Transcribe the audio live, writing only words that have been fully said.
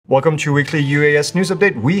Welcome to Weekly UAS News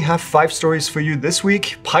Update. We have 5 stories for you this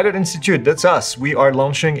week. Pilot Institute, that's us. We are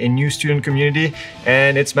launching a new student community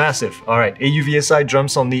and it's massive. All right, AUVSI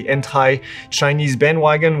jumps on the anti-Chinese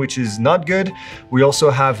bandwagon, which is not good. We also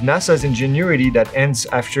have NASA's Ingenuity that ends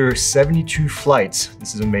after 72 flights.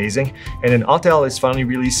 This is amazing. And then Autel is finally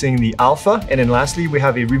releasing the Alpha. And then lastly, we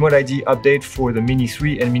have a remote ID update for the Mini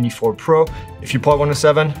 3 and Mini 4 Pro. If you're Part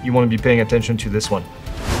 107, you want to be paying attention to this one.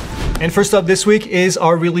 And first up this week is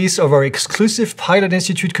our release of our exclusive Pilot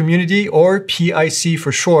Institute community, or PIC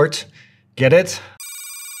for short. Get it?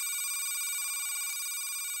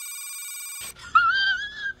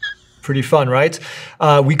 Pretty fun, right?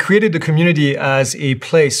 We created the community as a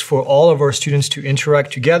place for all of our students to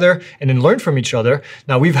interact together and then learn from each other.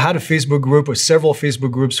 Now, we've had a Facebook group or several Facebook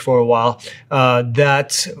groups for a while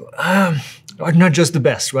that are not just the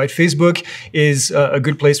best, right? Facebook is a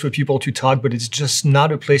good place for people to talk, but it's just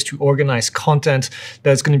not a place to organize content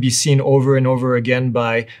that's going to be seen over and over again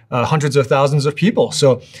by hundreds of thousands of people.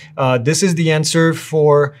 So this is the answer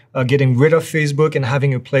for getting rid of Facebook and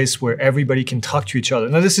having a place where everybody can talk to each other.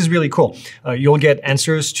 Now, this is really cool. You'll get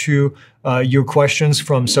answers to your questions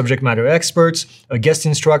from subject matter experts, guest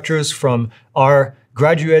instructors from our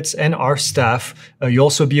graduates and our staff. You'll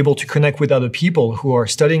also be able to connect with other people who are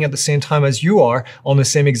studying at the same time as you are on the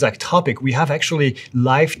same exact topic. We have actually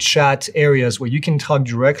live chat areas where you can talk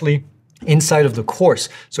directly inside of the course.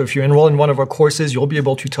 So if you enroll in one of our courses, you'll be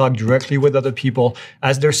able to talk directly with other people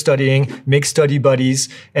as they're studying, make study buddies.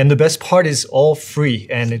 And the best part is all free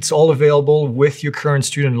and it's all available with your current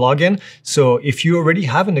student login. So if you already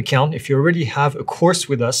have an account, if you already have a course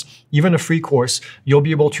with us, even a free course, you'll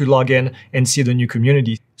be able to log in and see the new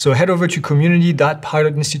community. So head over to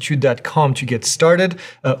community.pilotinstitute.com to get started.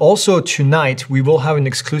 Also tonight, we will have an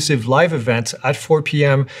exclusive live event at 4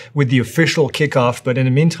 p.m. with the official kickoff. But in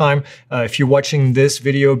the meantime, if you're watching this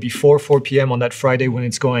video before 4 p.m. on that Friday when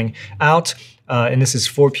it's going out, and this is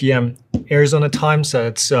 4 p.m. Arizona time,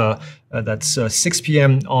 so that's 6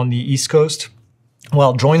 p.m. on the East Coast.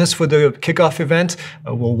 Well, join us for the kickoff event.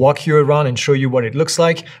 We'll walk you around and show you what it looks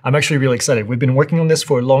like. I'm actually really excited. We've been working on this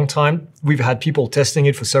for a long time. We've had people testing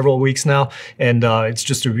it for several weeks now, and it's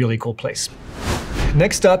just a really cool place.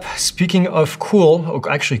 Next up, speaking of cool, or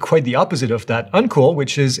actually quite the opposite of that, uncool,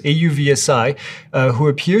 which is AUVSI, who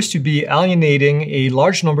appears to be alienating a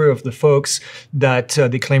large number of the folks that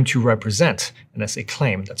they claim to represent. And I say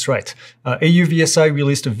claim, that's right. AUVSI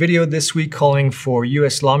released a video this week calling for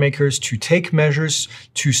US lawmakers to take measures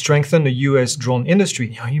to strengthen the US drone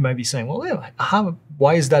industry. You might be saying, well,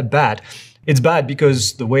 why is that bad? It's bad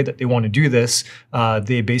because the way that they want to do this,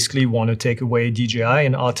 they basically want to take away DJI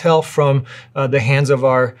and Autel from the hands of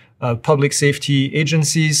our public safety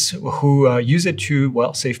agencies who use it to,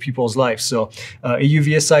 well, save people's lives. So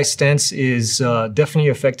AUVSI stance is definitely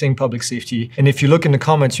affecting public safety. And if you look in the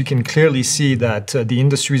comments, you can clearly see that the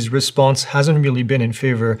industry's response hasn't really been in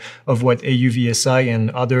favor of what AUVSI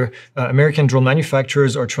and other American drone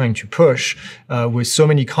manufacturers are trying to push, with so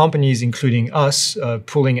many companies, including us,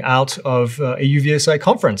 pulling out of AUVSI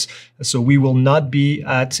conference. So we will not be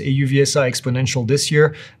at AUVSI Exponential this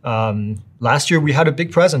year. Last year, we had a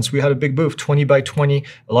big presence. We had a big booth, 20 by 20.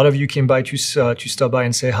 A lot of you came by to stop by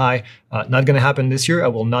and say hi. Not going to happen this year. I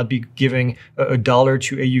will not be giving $1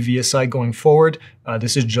 to AUVSI going forward.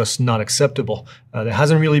 This is just not acceptable. There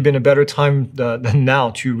hasn't really been a better time than now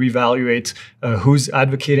to reevaluate who's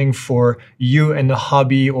advocating for you and the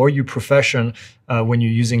hobby or your profession when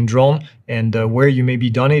you're using drone, and where you may be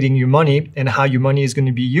donating your money and how your money is going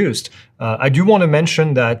to be used. I do want to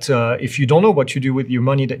mention that if you don't know what to do with your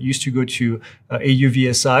money that used to go to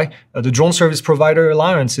AUVSI, the Drone Service Provider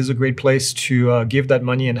Alliance is a great place to give that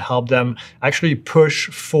money and help them actually push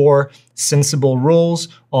for sensible rules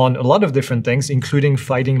on a lot of different things, including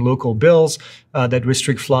fighting local bills that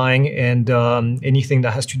restrict flying and anything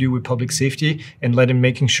that has to do with public safety, and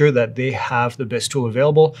making sure that they have the best tool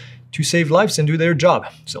available to save lives and do their job.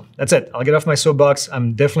 So that's it. I'll get off my soapbox.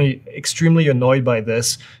 I'm definitely extremely annoyed by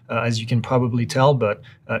this, as you can probably tell, but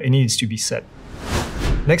it needs to be said.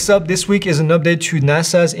 Next up this week is an update to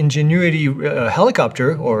NASA's Ingenuity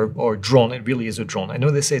helicopter, or drone. It really is a drone. I know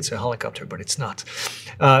they say it's a helicopter, but it's not.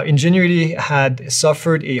 Ingenuity had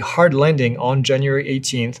suffered a hard landing on January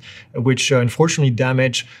 18th, which unfortunately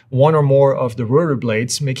damaged one or more of the rotor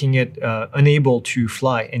blades, making it unable to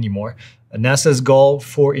fly anymore. NASA's goal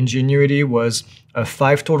for Ingenuity was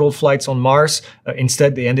 5 total flights on Mars.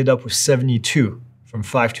 Instead, they ended up with 72. From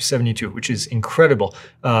 5 to 72, which is incredible.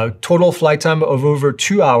 Total flight time of over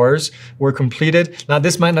 2 hours were completed. Now,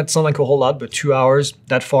 this might not sound like a whole lot, but 2 hours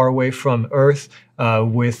that far away from Earth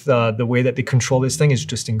with the way that they control this thing is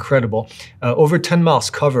just incredible. Over 10 miles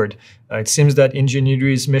covered. It seems that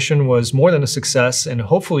Ingenuity's mission was more than a success, and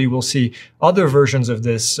hopefully we'll see other versions of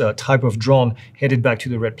this type of drone headed back to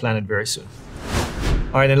the Red Planet very soon.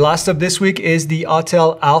 All right, and last up this week is the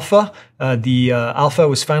Autel Alpha. The Alpha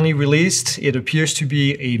was finally released. It appears to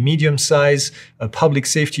be a medium-sized public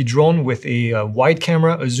safety drone with a wide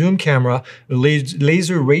camera, a zoom camera, a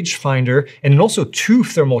laser rangefinder, and also 2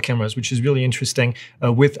 thermal cameras, which is really interesting,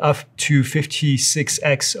 with up to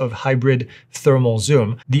 56x of hybrid thermal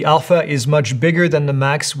zoom. The Alpha is much bigger than the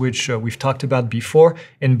Max, which we've talked about before,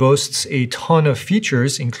 and boasts a ton of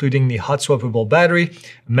features, including the hot swappable battery,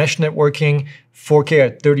 mesh networking, 4K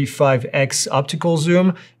at 35x optical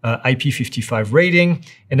zoom, IP55 rating,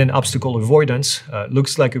 and then obstacle avoidance.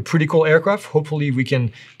 Looks like a pretty cool aircraft. Hopefully we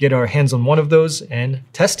can get our hands on one of those and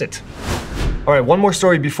test it. All right, one more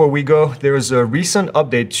story before we go. There is a recent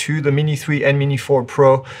update to the Mini 3 and Mini 4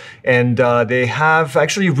 Pro, and they have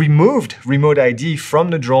actually removed remote ID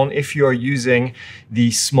from the drone if you are using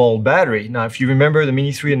the small battery. Now, if you remember the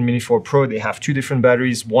Mini 3 and Mini 4 Pro, they have 2 different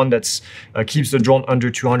batteries, one that keeps the drone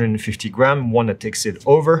under 250 grams, one that takes it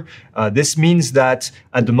over. This means that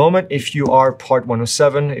at the moment, if you are Part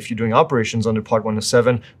 107, if you're doing operations under Part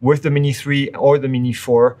 107 with the Mini 3 or the Mini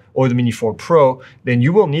 4 or the Mini 4 Pro, then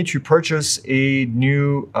you will need to purchase a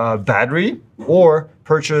new battery or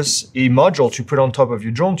purchase a module to put on top of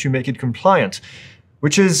your drone to make it compliant,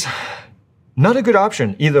 which is not a good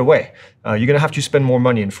option either way. You're gonna have to spend more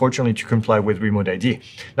money, unfortunately, to comply with remote ID.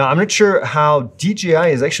 Now, I'm not sure how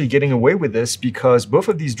DJI is actually getting away with this because both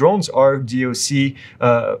of these drones are DOC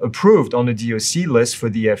approved on the DOC list for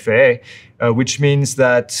the FAA, which means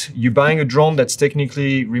that you're buying a drone that's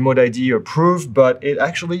technically remote ID approved, but it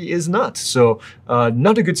actually is not. So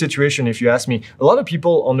not a good situation if you ask me. A lot of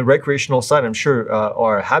people on the recreational side, I'm sure,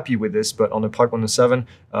 are happy with this, but on the Part 107,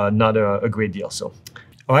 not a great deal. So.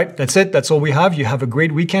 All right, that's it. That's all we have. You have a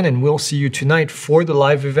great weekend, and we'll see you tonight for the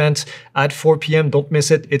live event at 4 p.m. Don't miss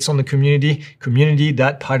it. It's on the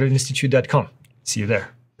community.pilotinstitute.com. See you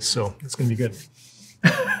there. So it's going to be good.